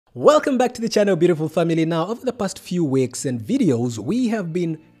Welcome back to the channel, beautiful family. Now, over the past few weeks and videos, we have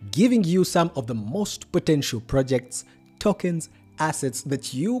been giving you some of the most potential projects, tokens, assets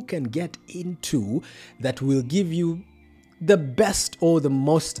that you can get into that will give you the best or the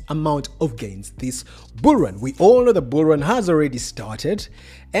most amount of gains this bull run. We all know the bull run has already started,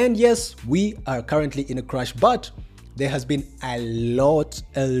 and yes, we are currently in a crash, but there has been a lot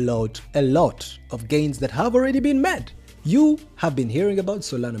of gains that have already been made. You have been hearing about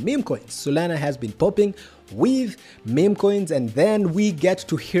Solana meme coins. Solana has been popping with meme coins, and then we get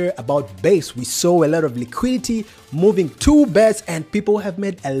to hear about Base. We saw a lot of liquidity moving to Base, and people have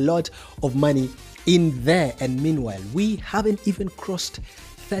made a lot of money in there. And meanwhile, we haven't even crossed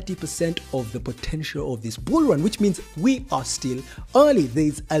 30% of the potential of this bull run, which means we are still early.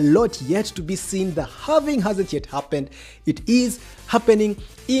 There's a lot yet to be seen. The halving hasn't yet happened. It is happening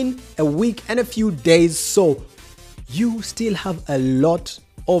in a week and a few days. So you still have a lot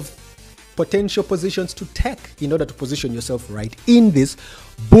of potential positions to take in order to position yourself right in this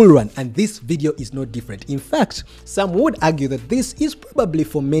bull run. And this video is no different. In fact, some would argue that this is probably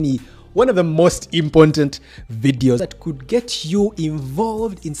for many one of the most important videos that could get you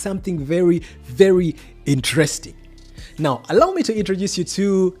involved in something very interesting. Now, allow me to introduce you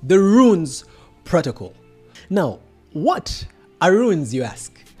to the Runes protocol. Now, what are Runes, you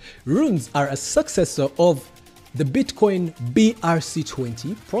ask? Runes are a successor of the Bitcoin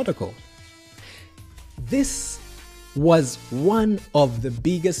BRC20 protocol. This was one of the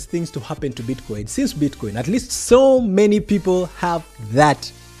biggest things to happen to Bitcoin since Bitcoin. At least so many people have that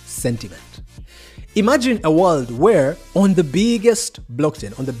sentiment. Imagine a world where on the biggest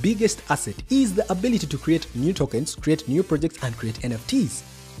blockchain, on the biggest asset, is the ability to create new tokens, create new projects, and create NFTs.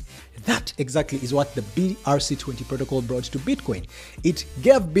 That exactly is what the BRC20 protocol brought to Bitcoin. It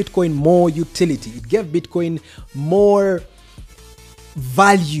gave Bitcoin more utility. It gave Bitcoin more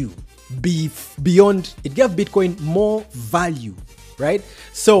value beyond. It gave Bitcoin more value, right?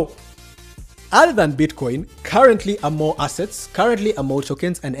 So other than Bitcoin, currently are more assets, currently are more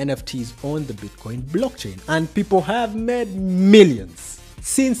tokens and NFTs on the Bitcoin blockchain. And people have made millions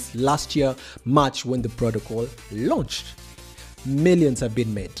since last year, March, when the protocol launched. Millions have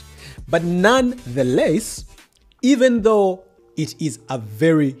been made. But nonetheless, even though it is a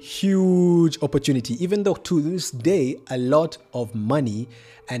very huge opportunity, even though to this day, a lot of money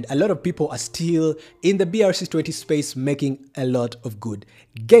and a lot of people are still in the BRC20 space making a lot of good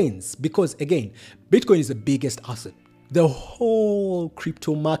gains. Because again, Bitcoin is the biggest asset. The whole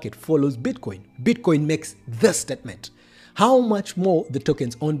crypto market follows Bitcoin. Bitcoin makes the statement. How much more the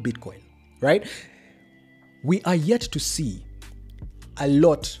tokens on Bitcoin, right? We are yet to see a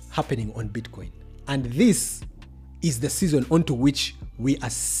lot happening on Bitcoin. And this is the season onto which we are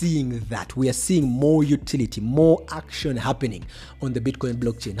seeing that. We are seeing more utility, more action happening on the Bitcoin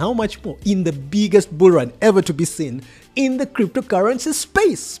blockchain. How much more? In the biggest bull run ever to be seen in the cryptocurrency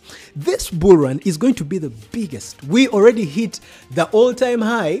space. This bull run is going to be the biggest. We already hit the all-time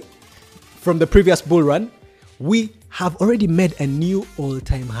high from the previous bull run. We have already made a new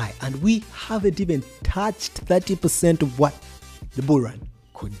all-time high, and we haven't even touched 30% of what the bull run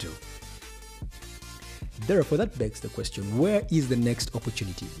could do. Therefore, that begs the question, where is the next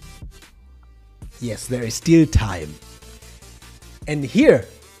opportunity? Yes, there is still time. And here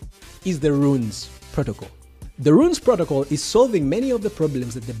is the Runes protocol. The Runes protocol is solving many of the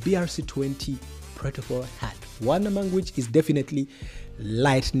problems that the BRC20 protocol had, one among which is definitely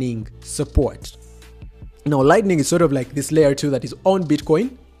Lightning support. Now, Lightning is sort of like this layer 2 that is on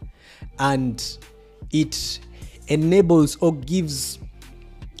Bitcoin, and it enables or gives,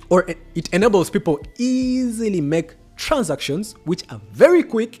 or it enables people easily make transactions which are very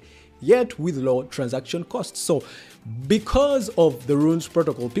quick yet with low transaction costs. So because of the Runes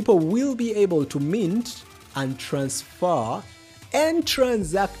protocol, people will be able to mint and transfer and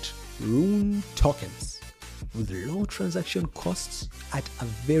transact Rune tokens with low transaction costs at a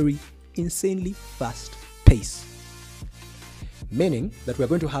very insanely fast pace. Meaning that we're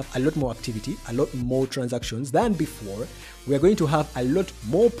going to have a lot more activity, a lot more transactions than before. We're going to have a lot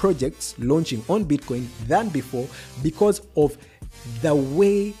more projects launching on Bitcoin than before because of the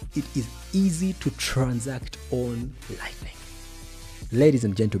way it is easy to transact on Lightning. Ladies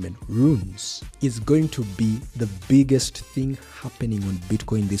and gentlemen, Runes is going to be the biggest thing happening on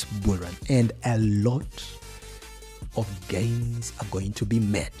Bitcoin this bull run, and a lot of gains are going to be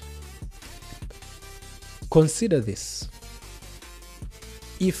made. Consider this.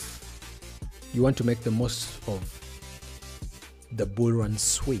 If you want to make the most of the bull run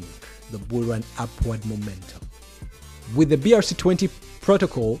swing, the bull run upward momentum, with the BRC20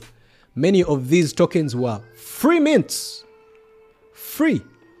 protocol, many of these tokens were free mints. Free.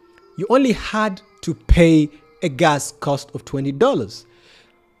 you only had to pay a gas cost of $20.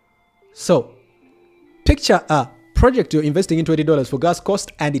 So picture a project you're investing in $20 for gas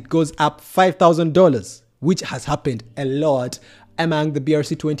cost and it goes up $5,000, which has happened a lot among the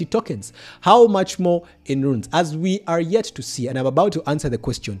BRC20 tokens. How much more in runes? As we are yet to see, and I'm about to answer the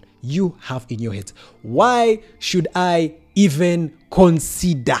question you have in your head. Why should I even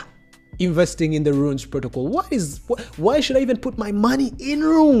consider investing in the runes protocol? Why should I even put my money in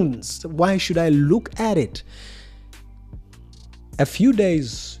runes? Why should I look at it? A few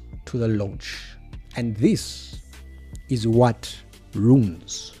days to the launch, and this is what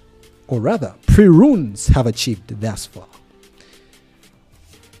runes, or rather pre-runes, have achieved thus far.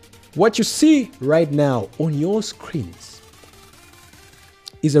 What you see right now on your screens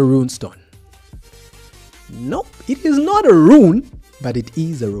is a rune stone. Nope, it is not a rune, but it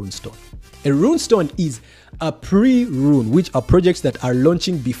is a rune stone. A rune stone is a pre-rune, which are projects that are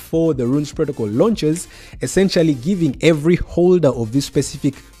launching before the runes protocol launches, essentially giving every holder of this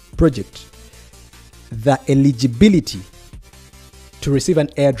specific project the eligibility to receive an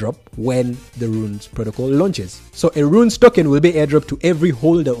airdrop when the runes protocol launches. So a runes token will be airdropped to every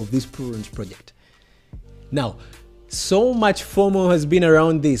holder of this runes project. Now, so much FOMO has been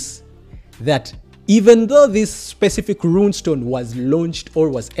around this that even though this specific rune stone was launched or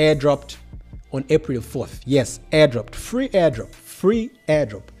was airdropped on April 4th, yes, airdropped, free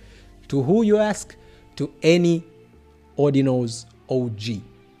airdrop. To who you ask? To any Ordinals OG.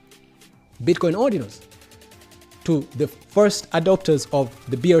 Bitcoin Ordinals. To the first adopters of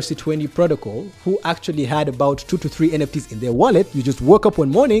the BRC20 protocol who actually had about 2 to 3 NFTs in their wallet. You just woke up one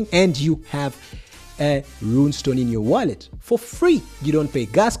morning and you have a runestone in your wallet for free. You don't pay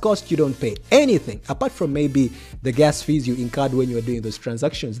gas cost, you don't pay anything apart from maybe the gas fees you incurred when you were doing those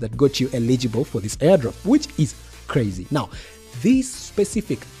transactions that got you eligible for this airdrop, which is crazy. Now, this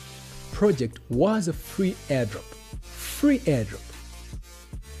specific project was a free airdrop.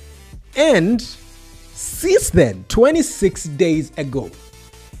 And since then, 26 days ago,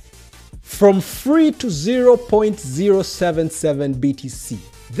 from free to 0.077 BTC,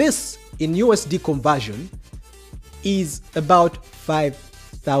 this in USD conversion is about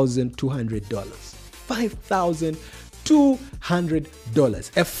 $5,200.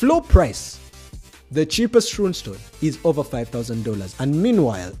 $5,200. A floor price, the cheapest runestone, is over $5,000. And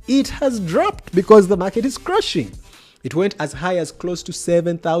meanwhile, it has dropped because the market is crashing. It went as high as close to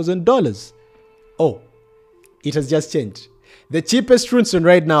 $7,000. Oh, it has just changed. The cheapest runestone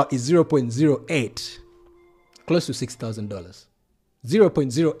right now is 0.08, close to $6,000.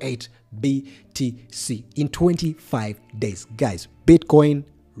 0.08 BTC in 25 days. Guys, Bitcoin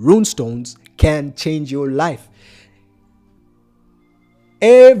runestones can change your life.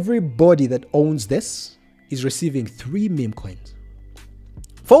 Everybody that owns this is receiving 3 meme coins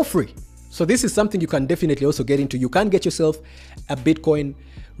for free. So this is something you can definitely also get into. You can get yourself a Bitcoin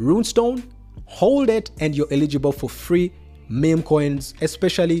runestone, hold it, and you're eligible for free meme coins,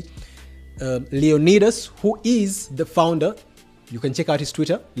 especially Leonidas, who is the founder. You can check out his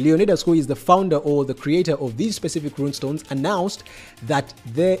Twitter. Leonidas, who is the founder or the creator of these specific runestones, announced that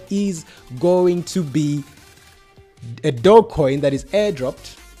there is going to be a dog coin that is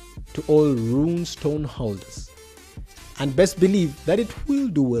airdropped to all runestone holders. And best believe that it will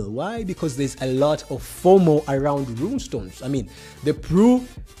do well. Why? Because there's a lot of FOMO around runestones. The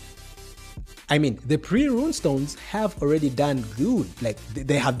pre-runestones have already done good. Like,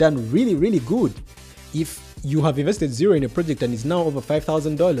 they have done really, really good. If you have invested $0 in a project and it's now over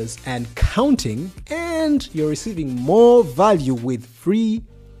 $5,000 and counting, and you're receiving more value with free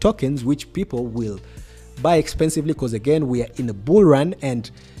tokens, which people will buy expensively because, again, we are in a bull run, and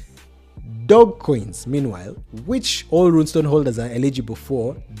dog coins, meanwhile, which all runestone holders are eligible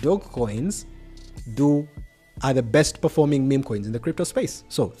for, dog coins are the best performing meme coins in the crypto space.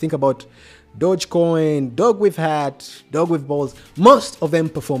 So think about Dogecoin, dog with hat, dog with balls. Most of them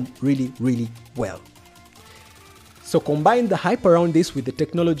perform really, really well. So combine the hype around this with the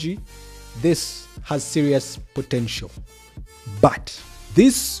technology, this has serious potential. But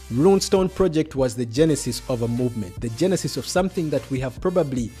this runestone project was the genesis of a movement, the genesis of something that we have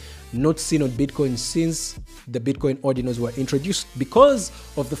probably not seen on Bitcoin since the Bitcoin Ordinals were introduced. Because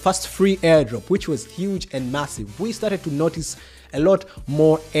of the first free airdrop, which was huge and massive, we started to notice a lot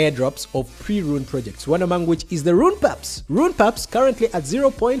more airdrops of pre-rune projects, one among which is the RunePaps. RunePaps currently at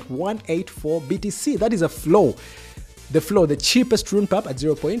 0.184 BTC. That is a flow. The cheapest RunePap at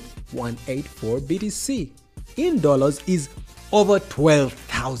 0.184 BTC in dollars is over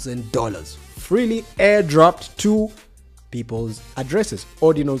 $12,000, freely airdropped to people's addresses,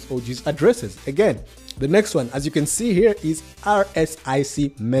 Ordinals OG's addresses. Again, The next one, as you can see here, is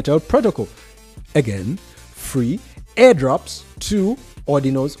RSIC Metal Protocol. Again, free airdrops to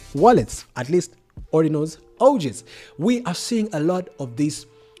Ordino's wallets, at least Ordino's OGs. We are seeing a lot of this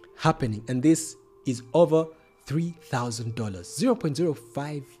happening, and this is over $3,000,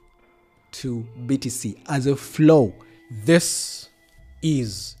 0.052 BTC as a flow. This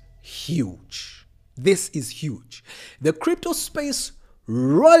is huge. This is huge. The crypto space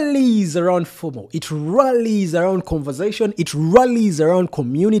rallies around FOMO. It rallies around conversation. It rallies around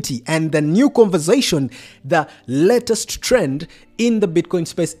community. And the new conversation, the latest trend in the Bitcoin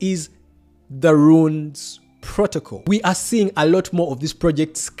space is the Runes protocol. We are seeing a lot more of these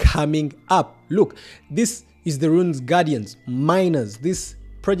projects coming up. Look, this is the Runes Guardians miners. This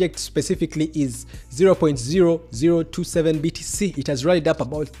project specifically is 0.0027 BTC. It has rallied up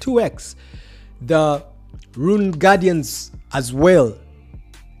about 2x. The Rune Guardians as well.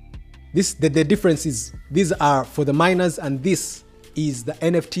 The difference is these are for the miners, and this is the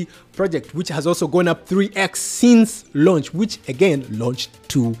NFT project, which has also gone up 3x since launch, which again launched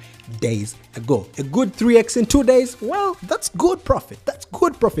 2 days ago. A good 3x in 2 days. Well, that's good profit. That's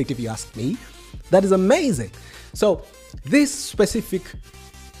good profit if you ask me. That is amazing. So this specific,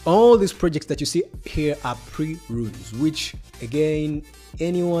 all these projects that you see here are pre-runes, which again,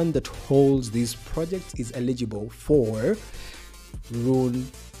 anyone that holds these projects is eligible for Rune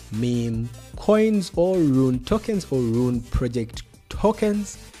meme coins or Rune tokens or Rune project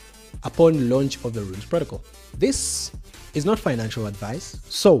tokens upon launch of the Runes protocol. This is not financial advice,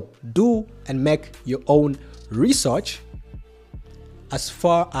 so do and make your own research as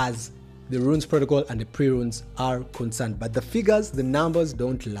far as the Runes protocol and the pre-runes are concerned. But the figures, the numbers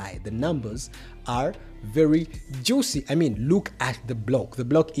don't lie. The numbers are very juicy. I mean, look at the block. The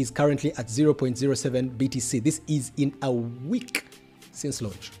block is currently at 0.07 BTC. This is in a week since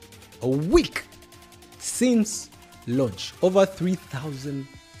launch. A week since launch. Over $3,000.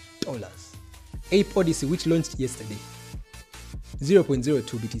 Ape Odyssey, which launched yesterday, 0.02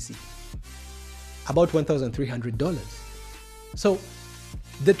 BTC. About $1,300. So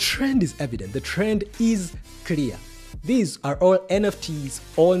the trend is evident. The trend is clear. These are all NFTs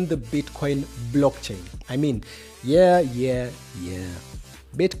on the Bitcoin blockchain. I mean, yeah.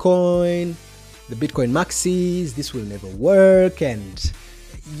 Bitcoin, the Bitcoin maxis, this will never work. And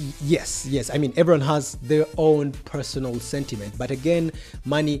yes. I mean, everyone has their own personal sentiment. But again,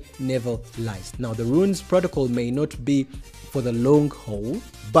 money never lies. Now, the Runes protocol may not be for the long haul,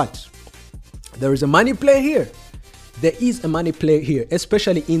 but there is a money play here. There is a money play here,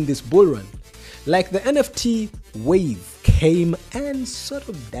 especially in this bull run. Like the NFT wave came and sort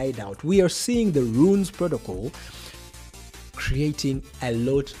of died out, we are seeing the Runes protocol creating a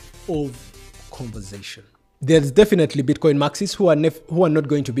lot of conversation. There's definitely Bitcoin maxis who are not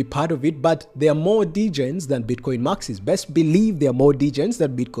going to be part of it, but there are more degens than Bitcoin maxis. Best believe there are more degens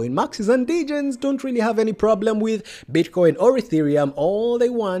than Bitcoin maxis, and degens don't really have any problem with Bitcoin or Ethereum. All they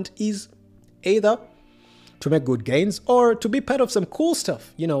want is either to make good gains or to be part of some cool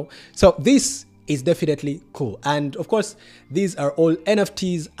stuff, you know. So this is definitely cool. And of course, these are all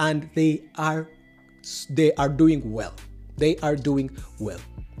NFTs and they are doing well. They are doing well.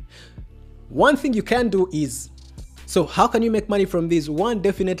 One thing you can do is, so how can you make money from this? One,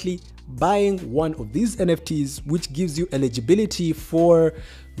 definitely buying one of these NFTs, which gives you eligibility for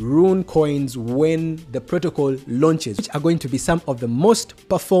Rune coins when the protocol launches, which are going to be some of the most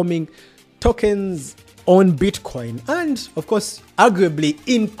performing tokens on Bitcoin and of course arguably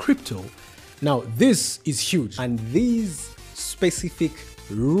in crypto. Now this is huge, and these specific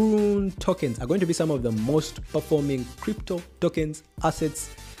Rune tokens are going to be some of the most performing crypto tokens, assets,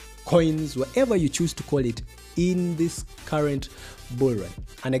 coins, whatever you choose to call it, in this current bull run.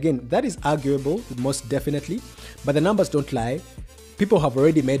 And again, that is arguable, most definitely, but the numbers don't lie. People have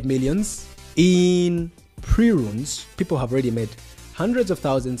already made millions in pre-runes. People have already made hundreds of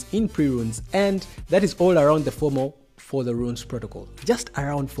thousands in pre-runes, and that is all around the FOMO for the Runes protocol. Just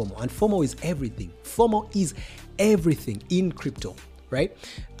around FOMO, and FOMO is everything. FOMO is everything in crypto, right?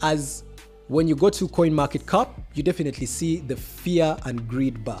 As when you go to CoinMarketCap, you definitely see the fear and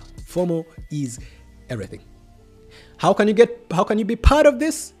greed bar. FOMO is everything. How can you be part of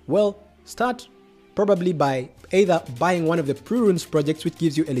this? Well, start probably by either buying one of the pre-runes projects, which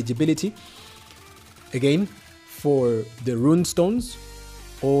gives you eligibility again for the rune stones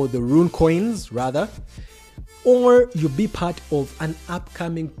or the rune coins rather, or you be part of an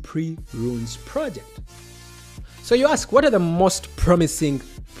upcoming pre-runes project. So you ask, what are the most promising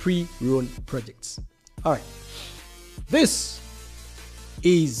pre-rune projects? All right, this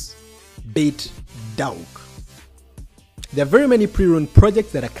is BitDAO. There are very many pre-rune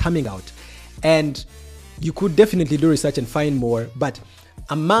projects that are coming out, and you could definitely do research and find more, but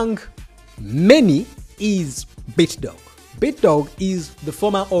among many is BitDog. BitDog is the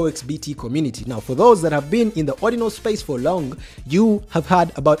former OXBT community. Now, for those that have been in the ordinal space for long, you have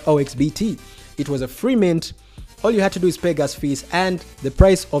heard about OXBT. It was a free mint. All you had to do is pay gas fees, and the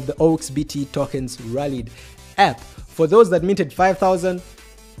price of the OXBT tokens rallied up. For those that minted 5,000,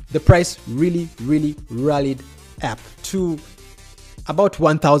 the price really rallied up to about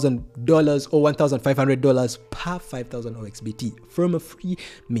 $1,000 or $1,500 per 5,000 OXBT from a free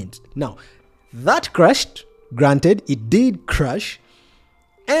mint. Now, that crashed. Granted, it did crash,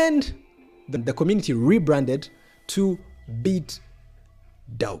 and the community rebranded to BitDog.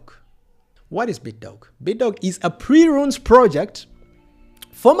 What is BitDog? BitDog is a pre-runes project,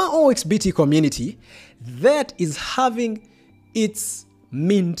 former OXBT community, that is having its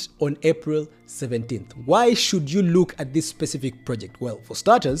mint on April 17th. Why should you look at this specific project? Well, for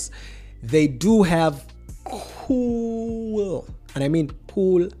starters, they do have cool, and I mean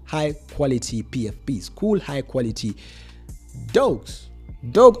cool high quality PFPs, cool high quality dogs,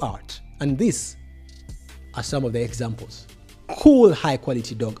 dog art, and these are some of the examples. Cool high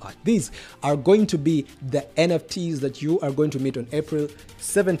quality dog art. These are going to be the NFTs that you are going to meet on April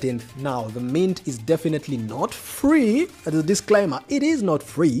 17th. Now, the mint is definitely not free. As a disclaimer, it is not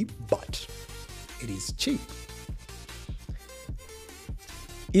free, but it is cheap.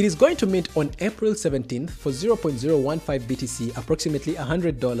 It is going to mint on April 17th for 0.015 BTC, approximately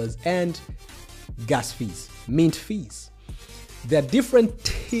 $100, and gas fees, mint fees. There are different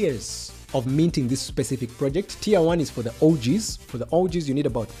tiers of minting this specific project. Tier 1 is for the OGs. For the OGs, you need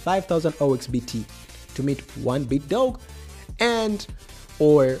about 5,000 OXBT to mint one BitDog and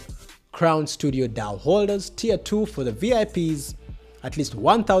or Crown Studio DAO holders. Tier 2 for the VIPs, at least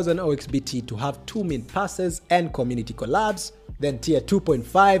 1,000 OXBT to have 2 mint passes and community collabs. Then tier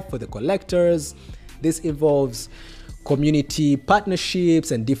 2.5 for the collectors. This involves community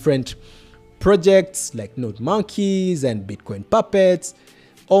partnerships and different projects like Node Monkeys and Bitcoin Puppets.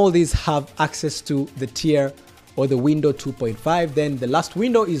 All these have access to the tier or the window 2.5. Then the last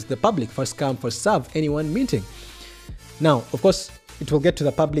window is the public, first come, first serve, anyone minting. Now, of course, it will get to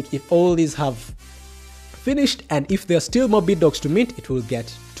the public if all these have finished, and if there are still more BitDogs to mint, it will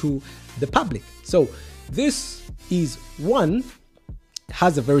get to the public. So this is 1,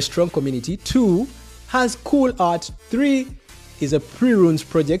 has a very strong community, 2, has cool art, 3 is a pre-runes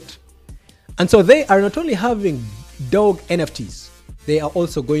project, and so they are not only having dog NFTs, they are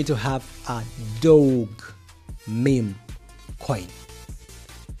also going to have a dog meme coin.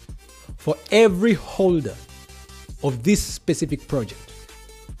 For every holder of this specific project,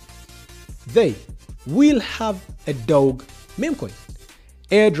 they will have a dog meme coin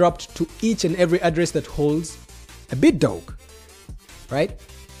airdropped to each and every address that holds a BitDog, right?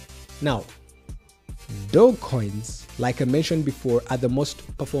 Now, dog coins, like I mentioned before, are the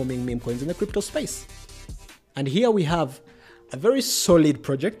most performing meme coins in the crypto space. And here we have a very solid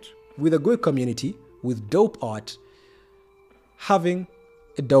project with a good community, with dope art, having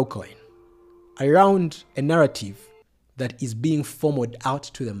a dog coin around a narrative that is being formed out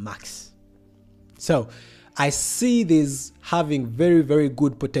to the max. So I see this having very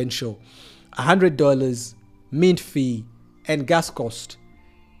good potential. $100 mint fee and gas cost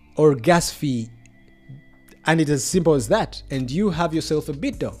or gas fee, and it's as simple as that, and you have yourself a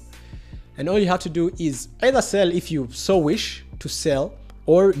BitDog. And all you have to do is either sell if you so wish to sell,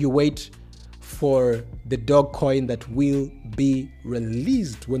 or you wait for the dog coin that will be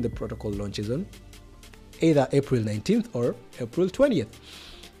released when the protocol launches on either April 19th or April 20th.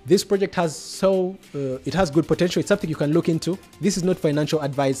 This project has it has good potential. It's something you can look into. This is not financial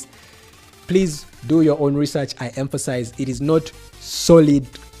advice. Please do your own research. I emphasize it is not solid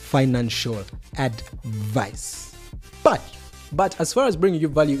financial advice. But as far as bringing you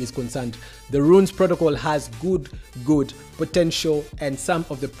value is concerned, the Runes protocol has good potential, and some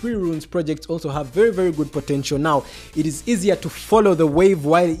of the pre-Runes projects also have very good potential. Now, it is easier to follow the wave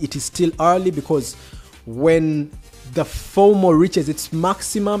while it is still early, because when the FOMO reaches its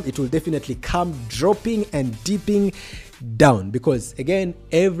maximum, it will definitely come dropping and dipping down, because again,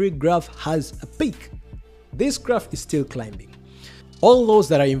 every graph has a peak. This graph is still climbing. All those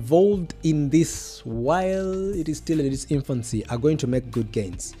that are involved in this while it is still in its infancy are going to make good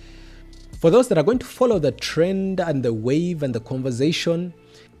gains. For those that are going to follow the trend and the wave and the conversation,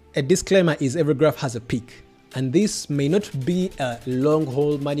 a disclaimer is every graph has a peak. And this may not be a long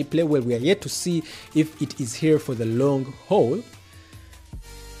haul money play. Well, we are yet to see if it is here for the long haul.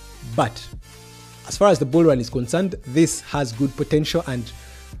 But as far as the bull run is concerned, this has good potential, and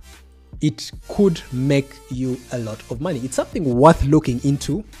it could make you a lot of money. It's something worth looking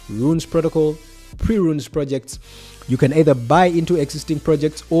into. Runes protocol, pre-runes projects. You can either buy into existing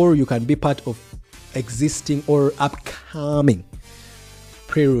projects, or you can be part of existing or upcoming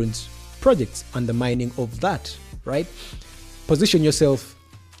pre-runes projects and the mining of that, right? Position yourself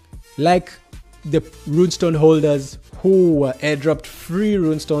like the runestone holders who were airdropped free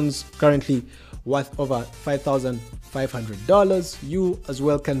runestones, currently worth over $5,500. You as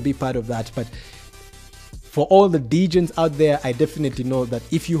well can be part of that. But for all the degens out there, I definitely know that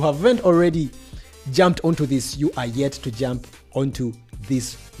if you haven't already jumped onto this, you are yet to jump onto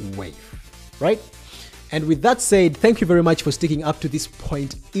this wave, right? And with that said, thank you very much for sticking up to this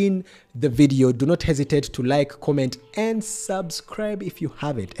point in the video. Do not hesitate to like, comment, and subscribe if you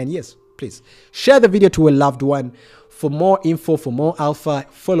haven't. And yes, please share the video to a loved one. For more info, for more alpha,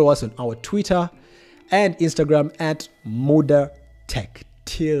 follow us on our Twitter and Instagram at Muda Tech.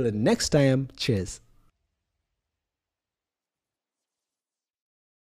 Till next time, cheers.